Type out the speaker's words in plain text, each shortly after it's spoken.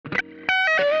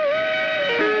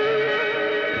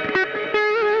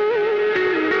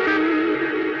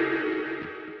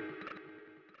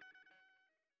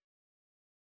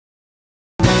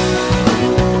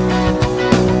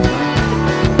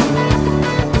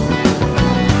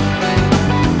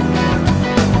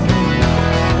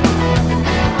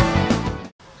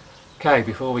Okay,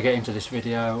 before we get into this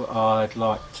video, I'd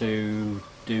like to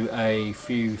do a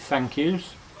few thank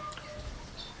yous.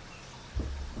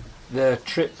 The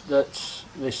trip that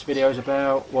this video is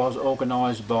about was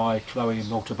organised by Chloe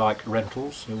Motorbike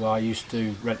Rentals, who I used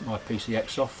to rent my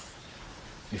PCX off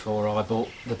before I bought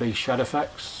the Beast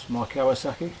Shadowfax, my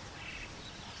Kawasaki.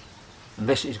 And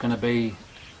this is going to be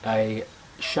a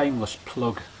shameless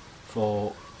plug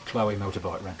for Chloe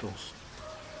Motorbike Rentals.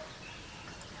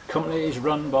 The company is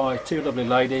run by two lovely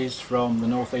ladies from the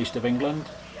northeast of England,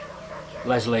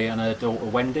 Leslie and her daughter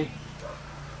Wendy.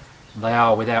 They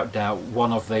are without doubt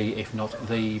one of the, if not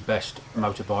the best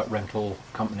motorbike rental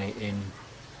company in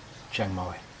Chiang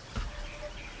Mai.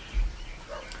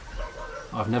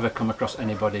 I've never come across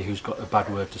anybody who's got a bad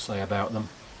word to say about them.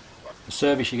 The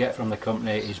service you get from the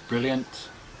company is brilliant.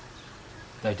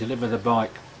 They deliver the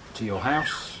bike to your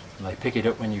house and they pick it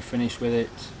up when you finish with it.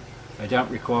 They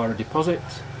don't require a deposit.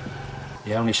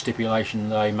 The only stipulation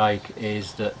they make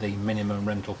is that the minimum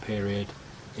rental period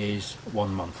is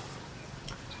 1 month.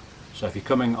 So if you're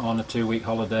coming on a 2-week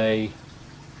holiday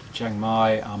to Chiang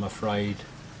Mai, I'm afraid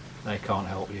they can't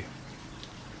help you.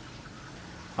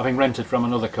 Having rented from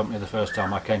another company the first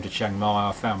time I came to Chiang Mai,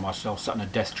 I found myself sat in a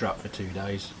death trap for 2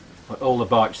 days. But all the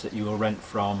bikes that you will rent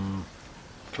from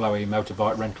Chloe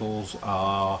Motorbike Rentals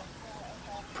are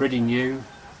pretty new,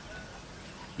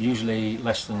 usually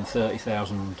less than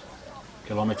 30,000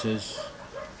 kilometres,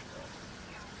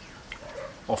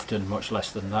 often much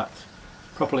less than that,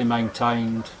 properly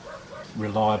maintained,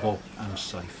 reliable and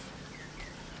safe.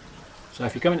 So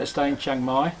if you're coming to stay in Chiang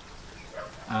Mai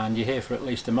and you're here for at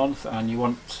least a month and you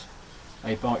want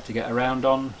a bike to get around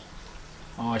on,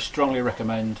 I strongly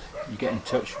recommend you get in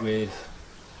touch with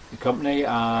the company,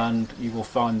 and you will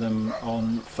find them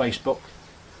on Facebook.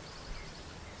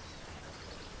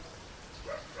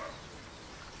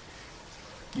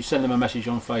 You send them a message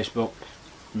on Facebook.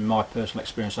 In my personal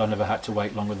experience, I never had to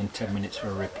wait longer than 10 minutes for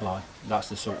a reply. That's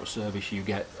the sort of service you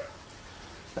get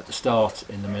at the start,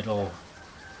 in the middle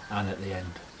and at the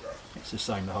end. It's the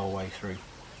same the whole way through.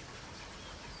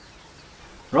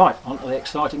 Right, on to the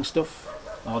exciting stuff.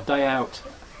 Our day out,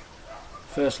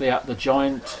 firstly at the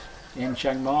Giant in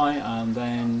Chiang Mai and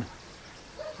then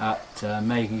at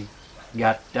Mae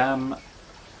Ngat Dam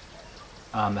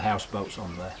and the houseboats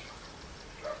on there.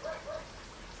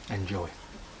 Enjoy.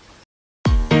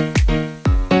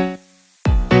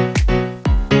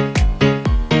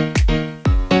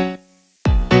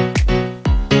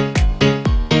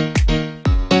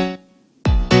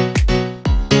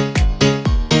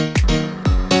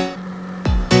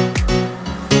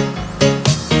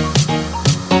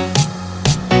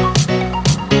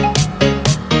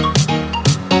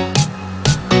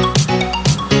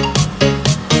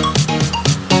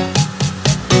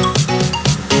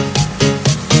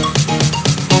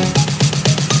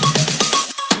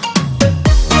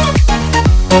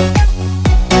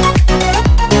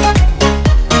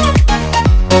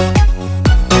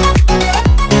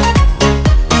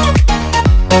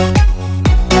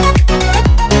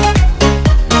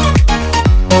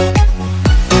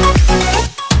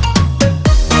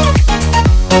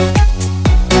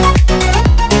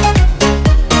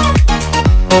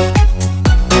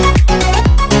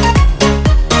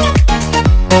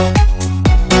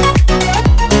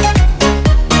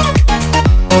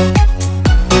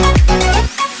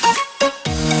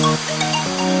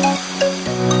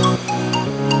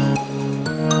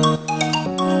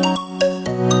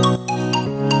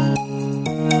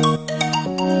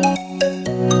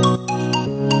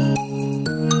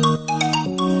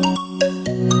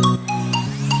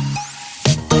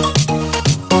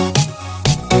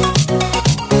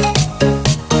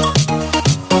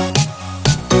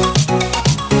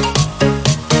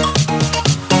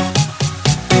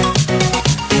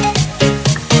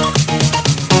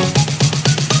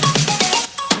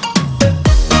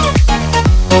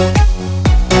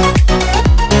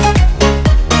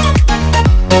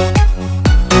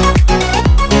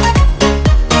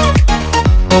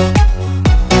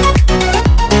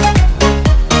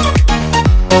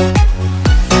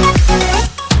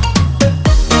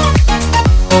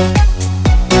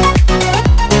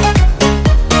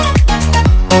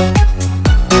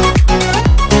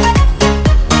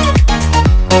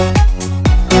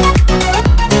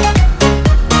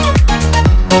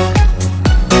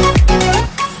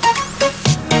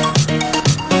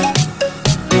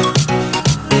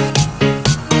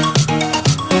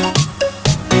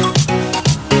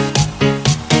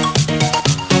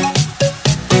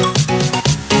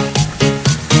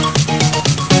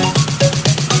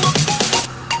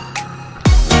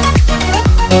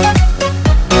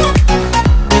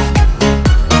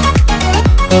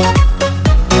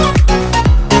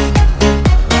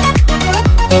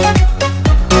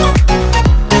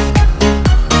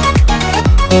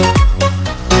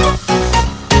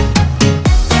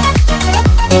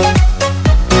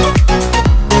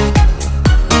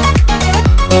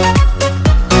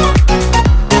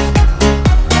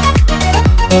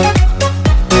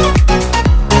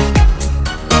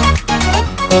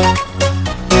 bye.